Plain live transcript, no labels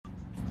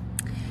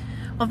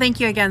Well,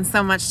 thank you again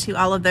so much to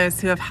all of those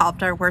who have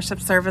helped our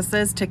worship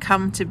services to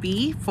come to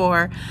be,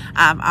 for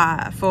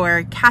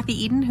Kathy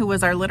Eden, who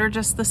was our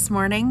liturgist this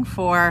morning,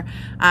 for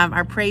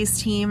our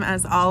praise team,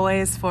 as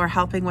always, for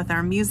helping with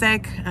our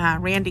music,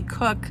 Randy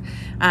Cook,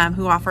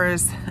 who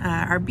offers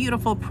our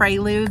beautiful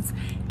preludes,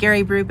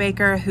 Gary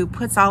Brubaker, who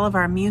puts all of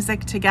our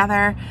music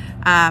together,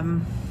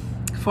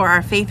 for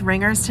our faith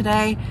ringers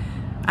today,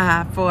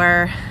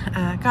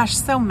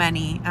 so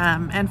many,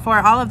 and for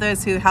all of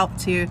those who help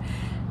to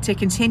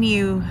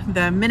continue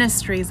the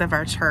ministries of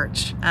our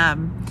church.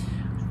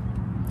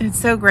 It's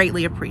so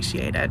greatly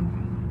appreciated.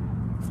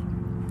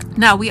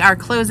 Now, we are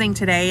closing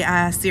today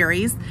a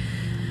series,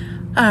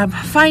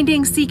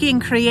 Finding, Seeking,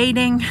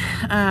 Creating,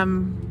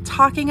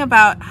 talking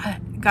about,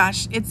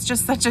 it's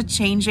just such a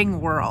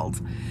changing world.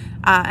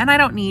 And I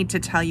don't need to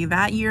tell you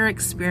that. You're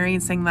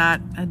experiencing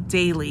that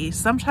daily.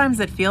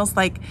 Sometimes it feels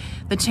like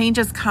the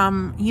changes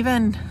come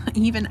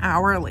even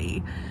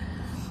hourly.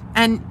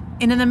 And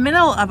in the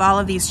middle of all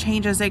of these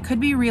changes, it could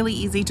be really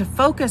easy to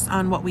focus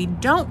on what we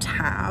don't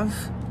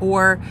have,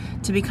 or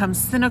to become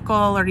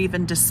cynical or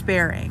even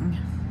despairing.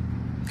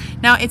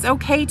 Now, it's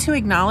okay to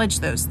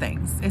acknowledge those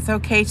things. It's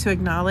okay to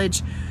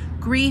acknowledge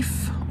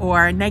grief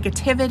or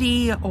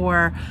negativity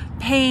or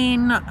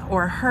pain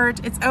or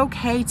hurt. It's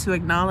okay to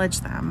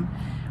acknowledge them.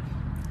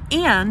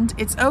 And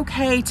it's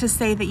okay to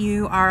say that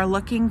you are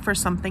looking for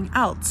something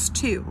else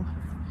too.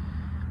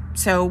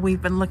 So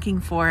we've been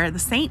looking for the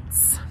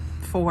saints,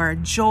 for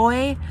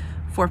joy,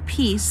 for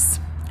peace,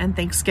 and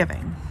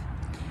thanksgiving.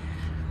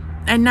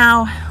 And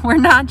now we're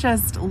not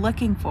just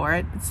looking for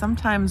it,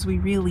 sometimes we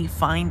really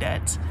find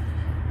it.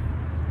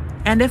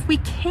 And if we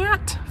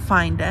can't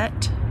find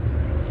it,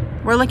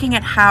 we're looking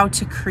at how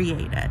to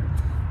create it.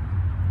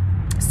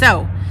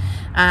 So,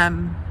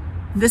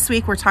 this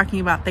week we're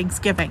talking about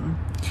Thanksgiving.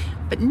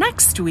 But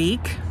next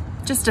week,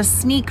 just a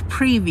sneak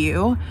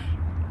preview,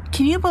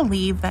 can you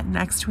believe that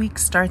next week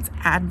starts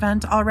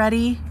Advent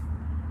already?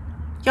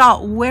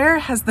 Y'all, where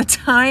has the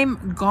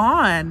time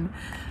gone?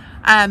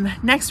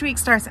 Next week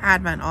starts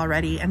Advent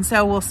already, and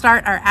so we'll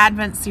start our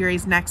Advent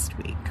series next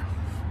week.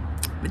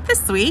 But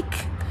this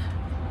week,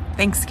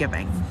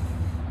 Thanksgiving.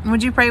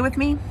 Would you pray with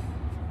me?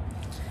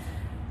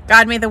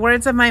 God, may the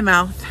words of my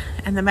mouth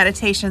and the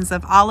meditations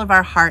of all of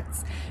our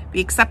hearts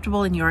be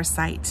acceptable in your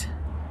sight.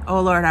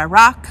 O Lord, our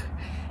rock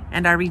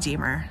and our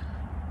Redeemer.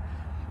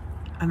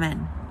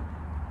 Amen.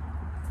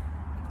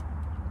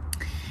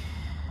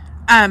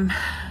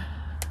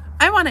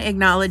 I want to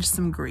acknowledge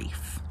some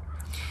grief,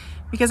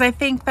 because I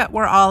think that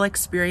we're all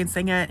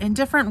experiencing it in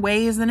different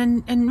ways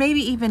and in maybe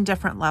even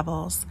different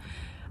levels.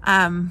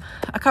 A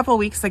couple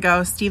weeks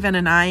ago, Stephen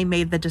and I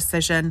made the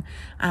decision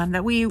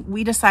that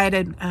we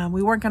decided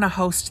we weren't going to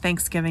host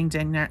Thanksgiving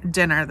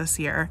dinner this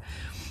year.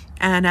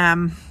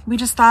 And we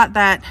just thought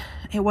that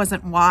it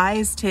wasn't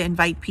wise to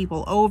invite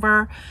people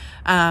over,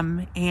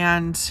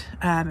 and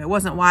it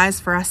wasn't wise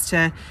for us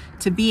to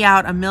be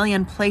out a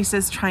million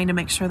places trying to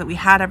make sure that we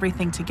had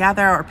everything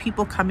together, or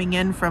people coming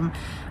in from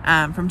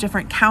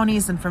different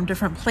counties and from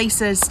different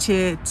places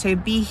to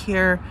be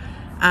here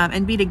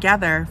and be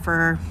together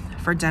for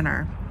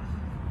dinner.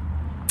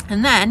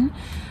 And then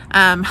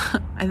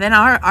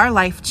our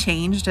life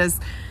changed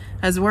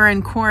as we're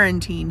in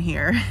quarantine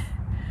here.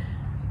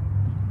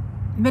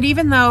 But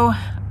even though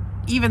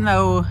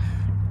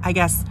I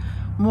guess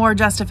more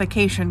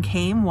justification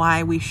came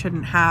why we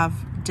shouldn't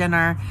have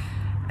dinner,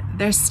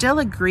 there's still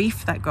a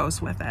grief that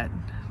goes with it.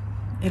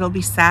 It'll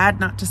be sad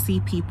not to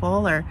see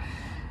people, or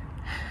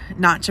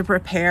not to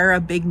prepare a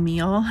big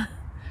meal,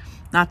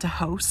 not to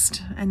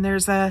host. And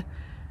there's a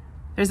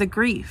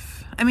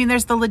grief. I mean,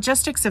 there's the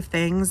logistics of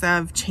things,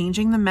 of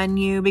changing the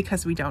menu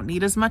because we don't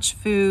need as much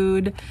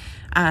food,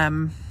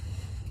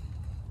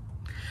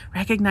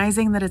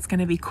 recognizing that it's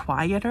going to be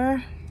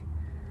quieter.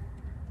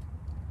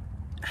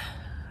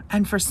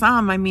 And for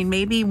some, I mean,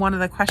 maybe one of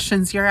the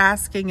questions you're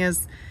asking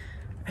is,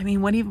 I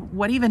mean,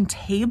 what even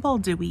table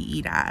do we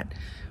eat at?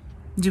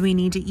 Do we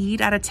need to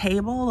eat at a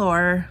table,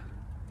 or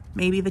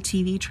maybe the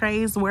TV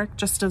trays work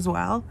just as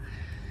well?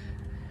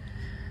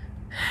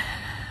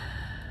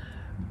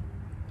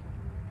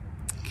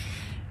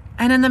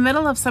 And in the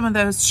middle of some of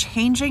those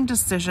changing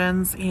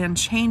decisions and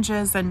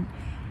changes and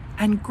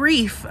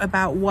grief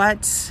about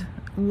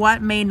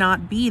what may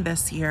not be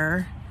this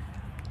year,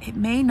 it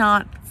may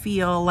not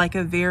feel like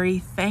a very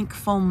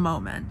thankful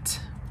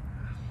moment.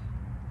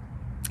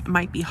 It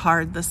might be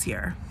hard this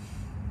year.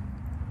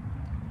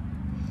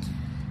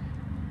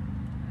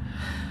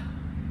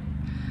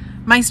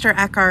 Meister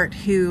Eckhart,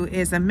 who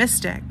is a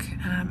mystic,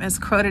 is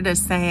quoted as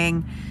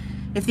saying,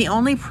 "If the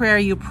only prayer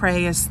you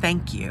pray is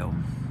thank you,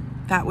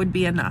 that would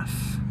be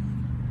enough."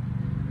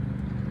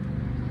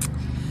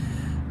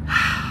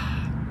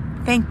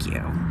 Thank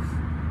you.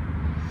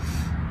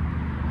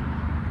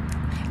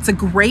 It's a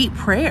great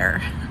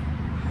prayer,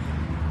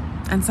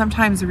 and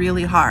sometimes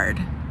really hard,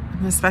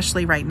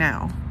 especially right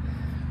now.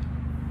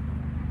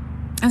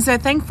 And so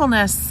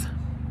thankfulness,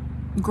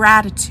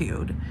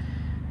 gratitude,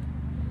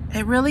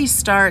 it really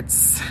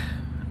starts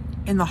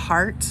in the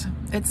heart.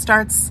 It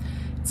starts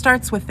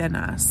within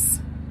us.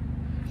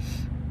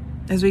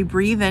 as we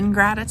breathe in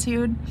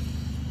gratitude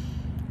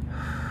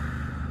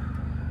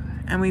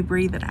and we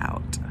breathe it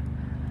out.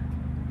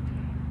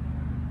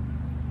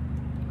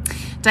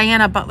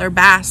 Diana Butler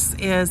Bass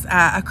is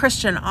a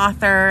Christian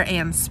author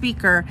and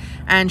speaker,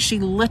 and she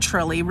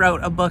literally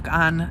wrote a book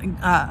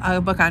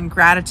on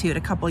gratitude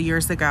a couple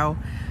years ago.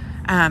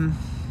 And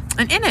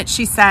in it,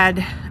 she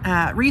said,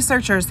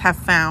 researchers have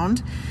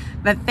found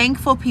that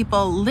thankful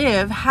people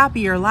live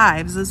happier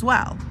lives as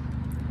well.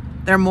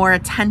 They're more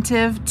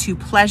attentive to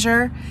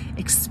pleasure,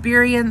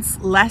 experience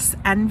less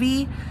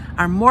envy,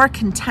 are more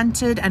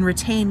contented, and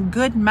retain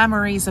good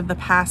memories of the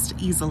past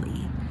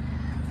easily.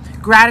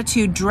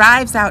 Gratitude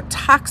drives out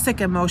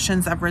toxic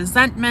emotions of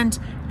resentment,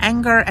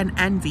 anger, and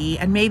envy,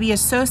 and may be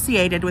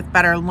associated with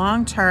better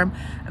long-term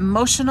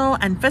emotional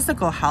and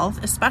physical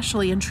health,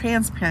 especially in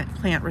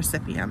transplant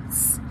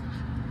recipients.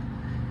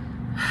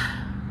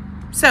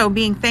 So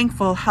being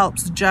thankful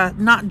helps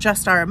not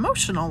just our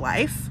emotional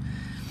life,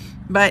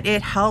 but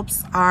it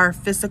helps our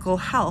physical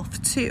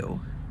health too.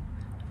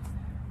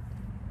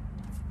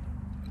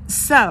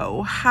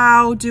 So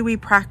how do we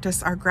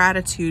practice our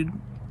gratitude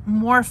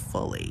more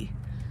fully?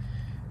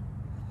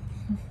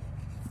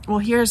 Well,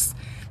 here's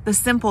the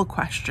simple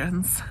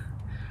questions.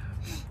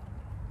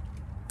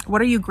 What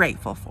are you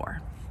grateful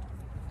for?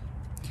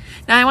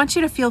 Now, I want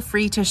you to feel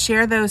free to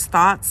share those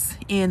thoughts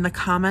in the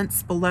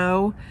comments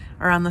below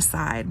or on the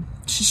side.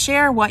 To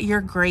share what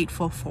you're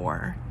grateful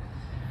for.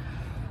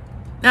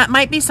 Now, it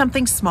might be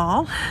something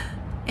small.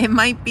 It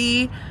might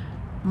be,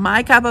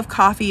 my cup of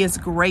coffee is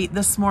great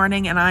this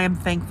morning and I am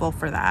thankful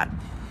for that.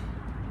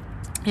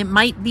 It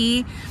might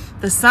be,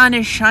 the sun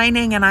is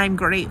shining and I'm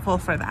grateful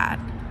for that.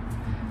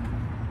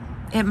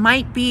 It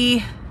might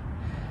be,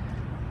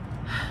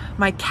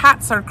 my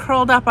cats are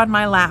curled up on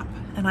my lap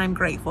and I'm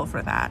grateful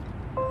for that.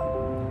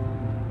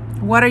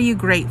 What are you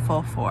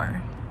grateful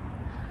for?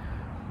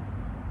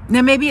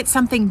 Now, maybe it's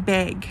something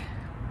big.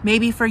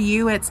 Maybe for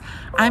you, it's,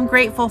 I'm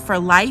grateful for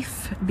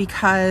life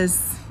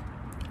because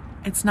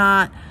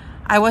I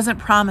wasn't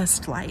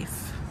promised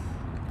life.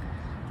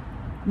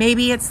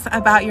 Maybe it's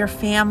about your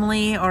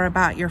family or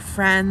about your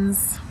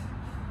friends.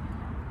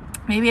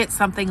 Maybe it's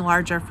something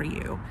larger for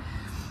you.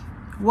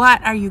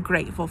 What are you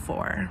grateful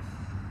for?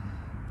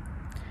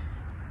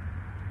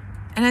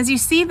 And as you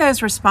see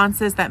those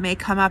responses that may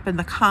come up in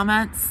the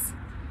comments,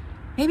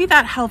 maybe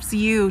that helps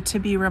you to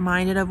be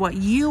reminded of what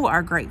you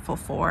are grateful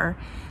for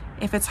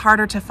if it's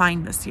harder to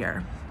find this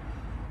year.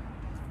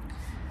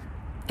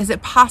 Is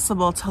it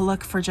possible to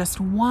look for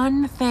just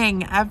one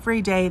thing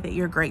every day that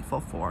you're grateful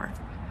for?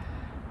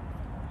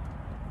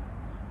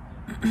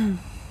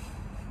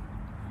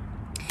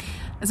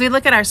 As we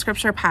look at our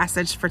scripture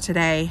passage for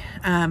today,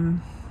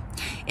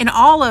 in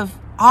all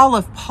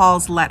of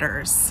Paul's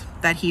letters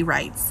that he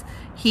writes,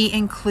 he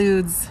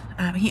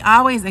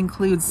always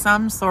includes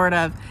some sort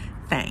of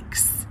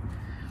thanks.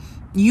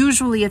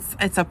 Usually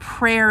it's a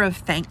prayer of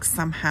thanks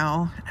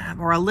somehow,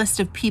 or a list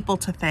of people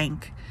to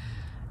thank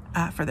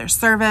for their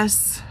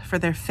service, for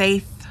their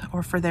faith,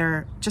 or for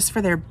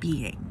their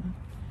being.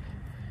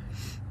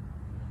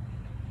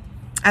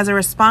 As a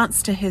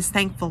response to his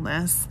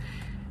thankfulness,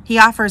 he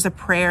offers a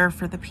prayer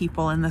for the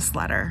people in this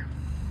letter.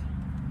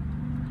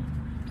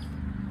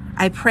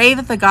 I pray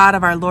that the God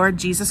of our Lord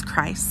Jesus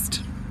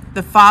Christ,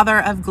 the Father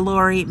of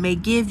glory, may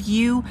give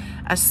you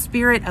a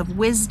spirit of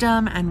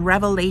wisdom and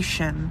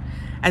revelation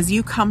as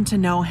you come to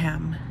know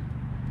him,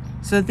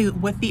 so that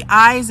with the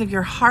eyes of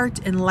your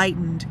heart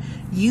enlightened,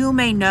 you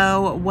may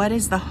know what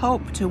is the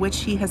hope to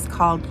which he has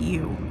called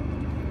you.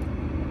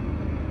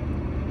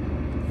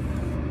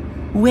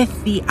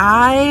 With the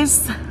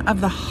eyes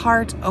of the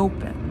heart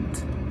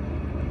opened,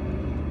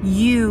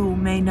 you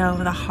may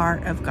know the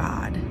heart of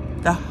God,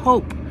 the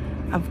hope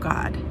of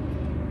God.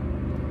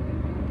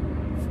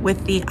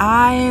 With the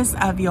eyes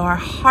of your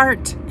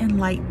heart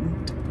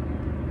enlightened,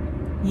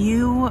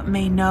 you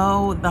may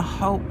know the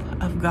hope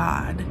of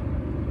God.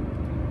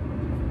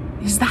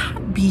 Is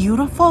that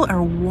beautiful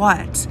or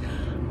what?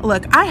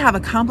 Look, I have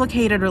a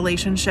complicated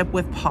relationship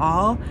with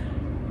Paul,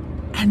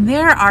 and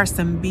there are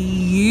some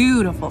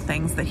beautiful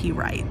things that he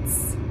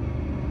writes.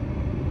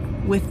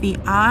 With the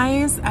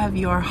eyes of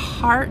your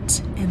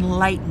heart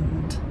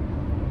enlightened,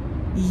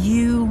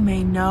 you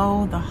may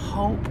know the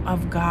hope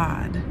of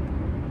God.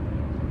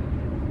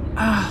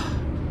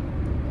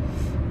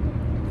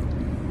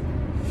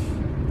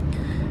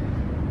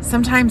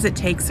 Sometimes it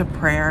takes a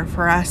prayer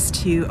for us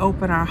to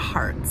open our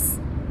hearts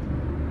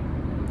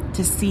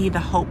to see the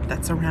hope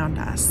that's around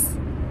us.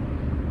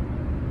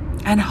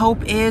 And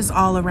hope is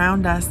all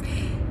around us,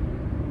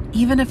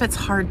 even if it's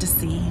hard to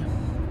see.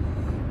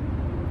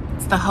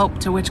 It's the hope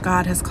to which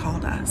God has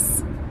called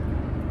us.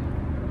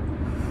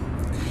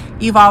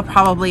 You've all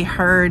probably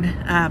heard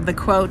the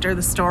quote or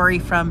the story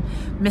from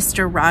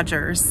Mr.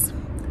 Rogers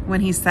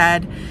when he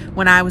said,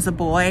 when I was a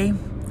boy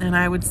and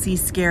I would see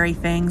scary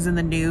things in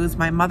the news,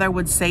 my mother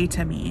would say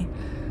to me,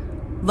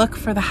 look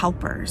for the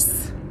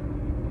helpers.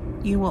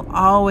 You will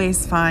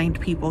always find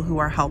people who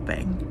are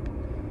helping.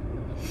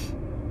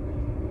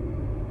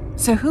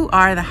 So who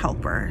are the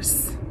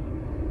helpers?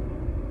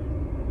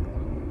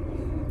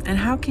 And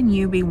how can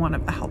you be one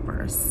of the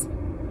helpers?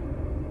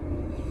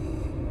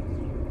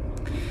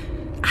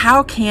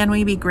 How can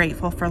we be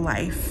grateful for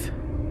life?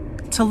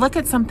 To look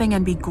at something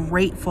and be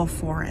grateful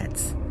for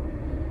it.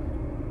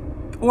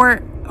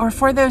 Or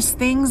for those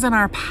things in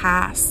our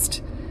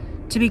past,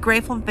 to be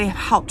grateful that they have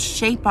helped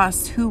shape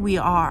us who we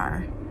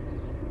are.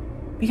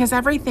 Because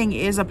everything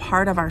is a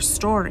part of our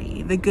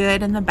story, the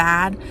good and the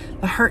bad,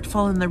 the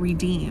hurtful and the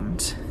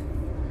redeemed.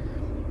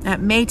 It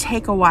may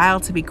take a while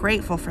to be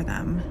grateful for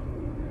them.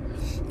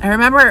 I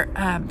remember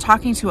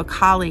talking to a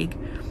colleague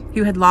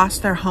who had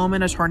lost their home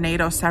in a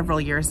tornado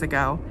several years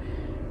ago.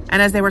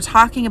 And as they were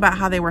talking about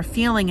how they were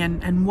feeling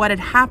and what had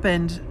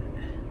happened,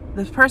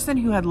 the person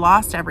who had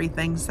lost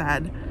everything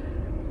said,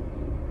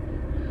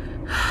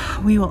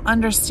 "We will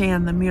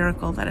understand the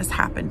miracle that has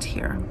happened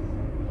here."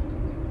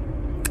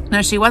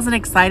 Now, she wasn't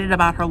excited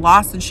about her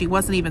loss and she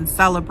wasn't even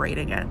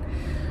celebrating it,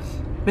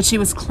 but she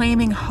was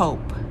claiming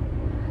hope.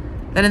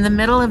 That in the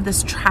middle of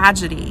this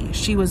tragedy,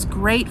 she was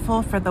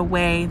grateful for the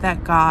way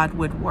that God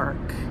would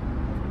work.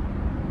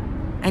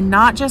 And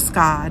not just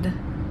God,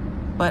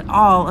 but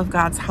all of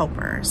God's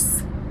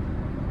helpers.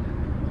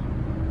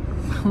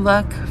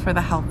 Look for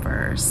the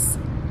helpers.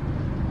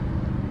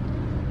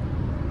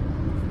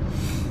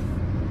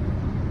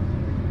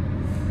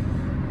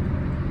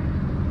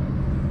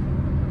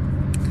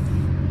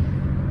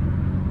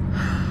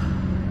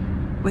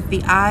 With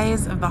the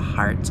eyes of the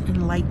heart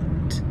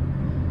enlightened,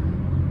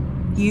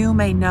 you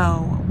may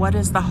know what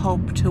is the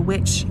hope to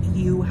which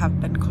you have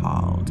been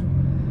called.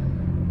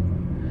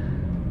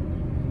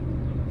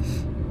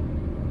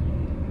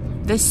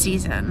 This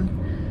season,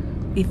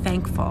 be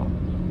thankful,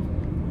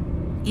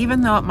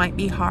 even though it might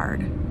be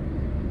hard.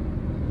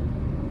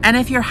 And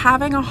if you're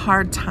having a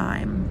hard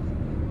time,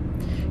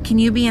 can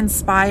you be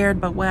inspired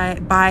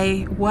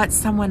by what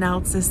someone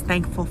else is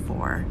thankful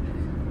for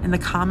in the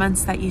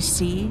comments that you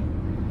see?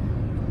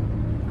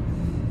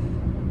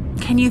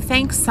 Can you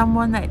thank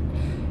someone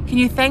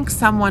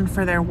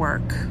for their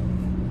work?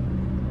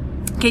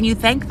 Can you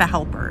thank the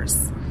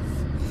helpers?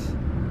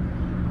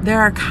 There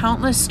are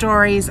countless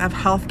stories of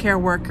healthcare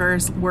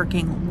workers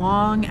working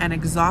long and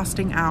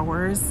exhausting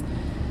hours,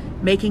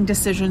 making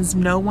decisions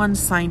no one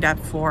signed up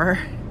for.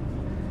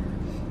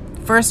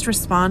 First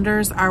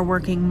responders are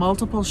working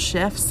multiple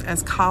shifts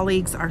as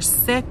colleagues are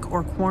sick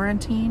or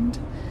quarantined.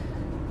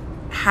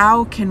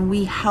 How can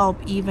we help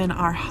even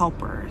our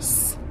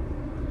helpers?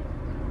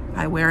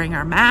 By wearing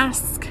our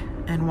mask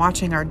and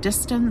watching our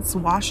distance,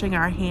 washing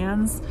our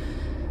hands,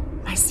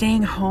 by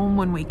staying home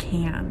when we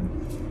can.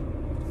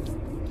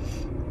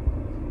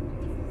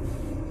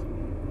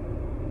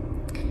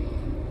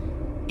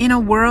 In a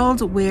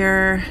world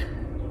where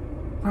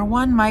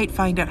one might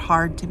find it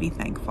hard to be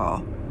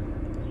thankful,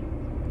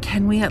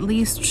 can we at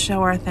least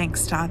show our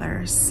thanks to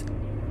others?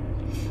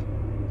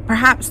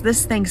 Perhaps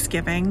this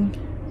Thanksgiving,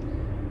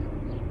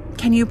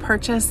 can you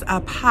purchase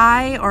a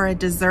pie or a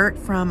dessert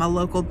from a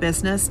local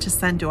business to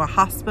send to a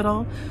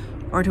hospital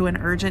or to an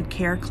urgent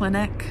care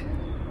clinic?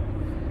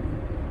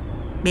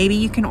 Maybe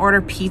you can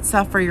order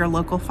pizza for your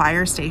local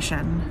fire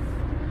station.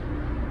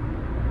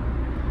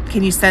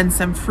 Can you send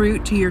some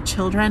fruit to your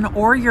children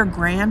or your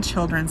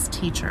grandchildren's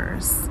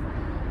teachers?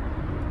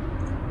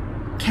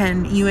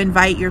 Can you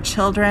invite your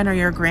children or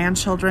your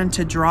grandchildren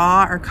to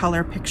draw or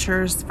color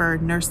pictures for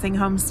nursing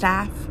home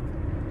staff?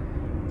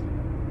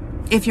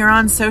 If you're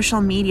on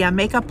social media,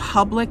 make a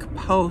public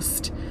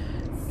post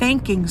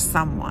thanking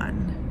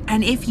someone.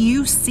 And if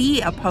you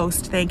see a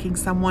post thanking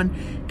someone,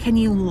 can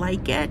you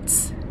like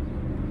it?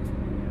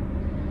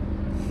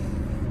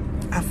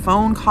 A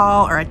phone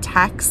call or a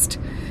text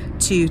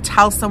to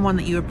tell someone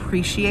that you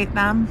appreciate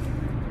them.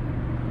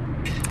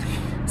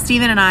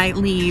 Stephen and I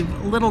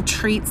leave little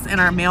treats in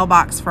our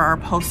mailbox for our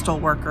postal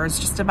workers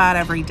just about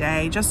every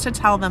day, just to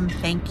tell them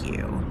thank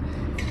you.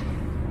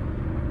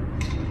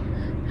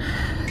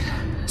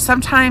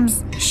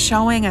 Sometimes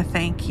showing a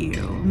thank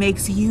you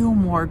makes you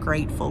more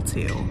grateful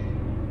too.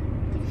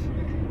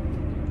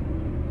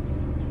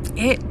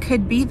 It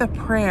could be the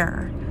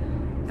prayer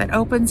that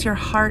opens your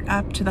heart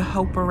up to the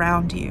hope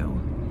around you.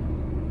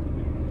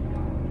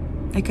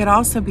 It could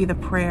also be the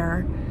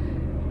prayer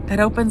that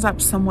opens up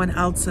someone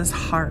else's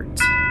heart.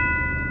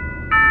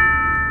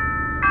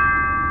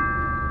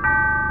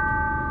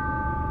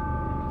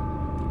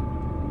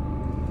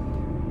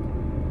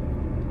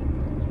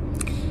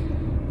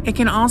 It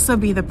can also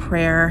be the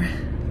prayer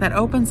that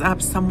opens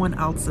up someone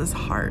else's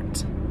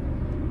heart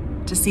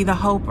to see the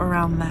hope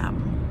around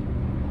them.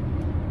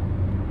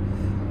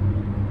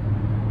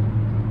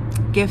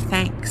 Give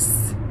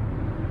thanks.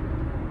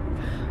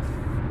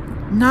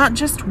 Not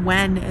just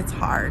when it's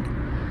hard,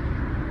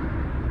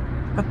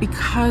 but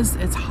because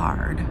it's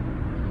hard.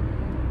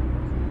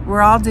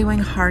 We're all doing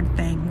hard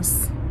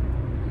things,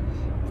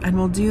 and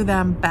we'll do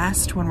them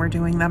best when we're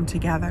doing them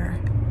together.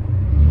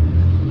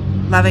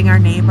 Loving our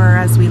neighbor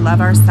as we love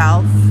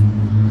ourselves.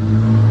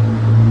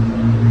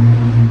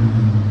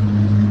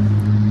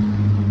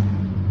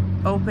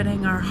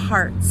 Opening our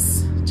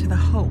hearts to the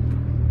hope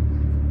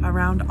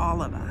around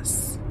all of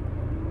us.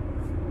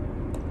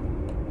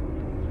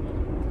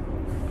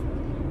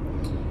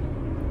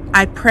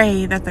 I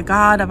pray that the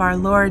God of our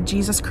Lord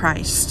Jesus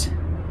Christ,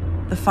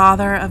 the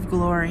Father of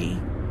glory,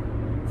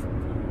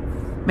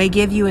 may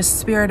give you a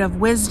spirit of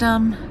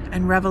wisdom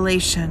and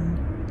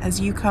revelation as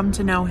you come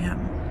to know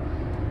him,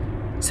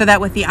 so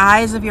that with the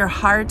eyes of your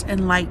heart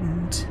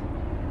enlightened,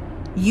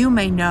 you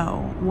may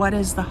know what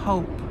is the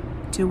hope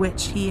to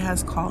which he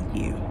has called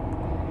you.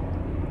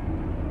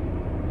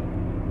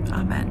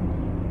 Amen.